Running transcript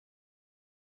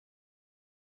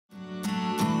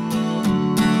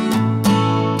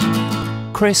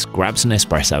Chris grabs an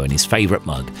espresso in his favourite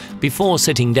mug before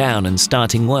sitting down and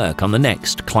starting work on the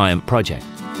next client project.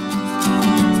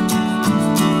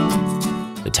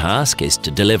 The task is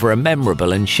to deliver a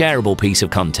memorable and shareable piece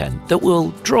of content that will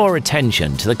draw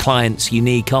attention to the client's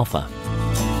unique offer.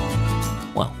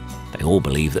 Well, they all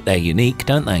believe that they're unique,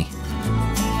 don't they?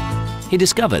 He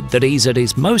discovered that he's at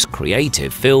his most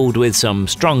creative filled with some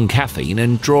strong caffeine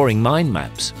and drawing mind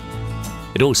maps.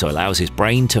 It also allows his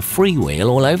brain to freewheel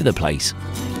all over the place.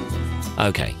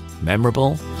 Okay,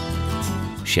 memorable,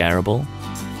 shareable,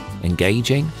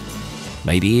 engaging,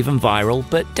 maybe even viral,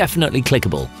 but definitely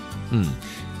clickable.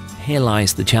 Here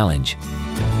lies the challenge.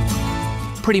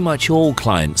 Pretty much all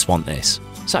clients want this.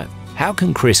 So, how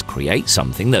can Chris create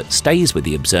something that stays with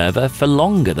the observer for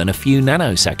longer than a few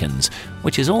nanoseconds,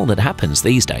 which is all that happens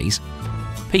these days?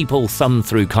 People thumb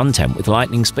through content with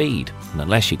lightning speed, and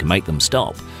unless you can make them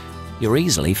stop, you're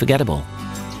easily forgettable.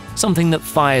 Something that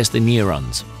fires the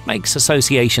neurons, makes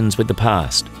associations with the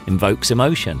past, invokes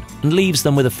emotion, and leaves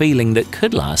them with a feeling that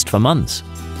could last for months.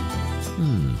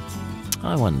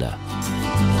 I wonder.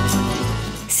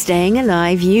 Staying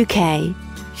Alive UK.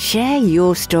 Share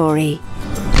your story.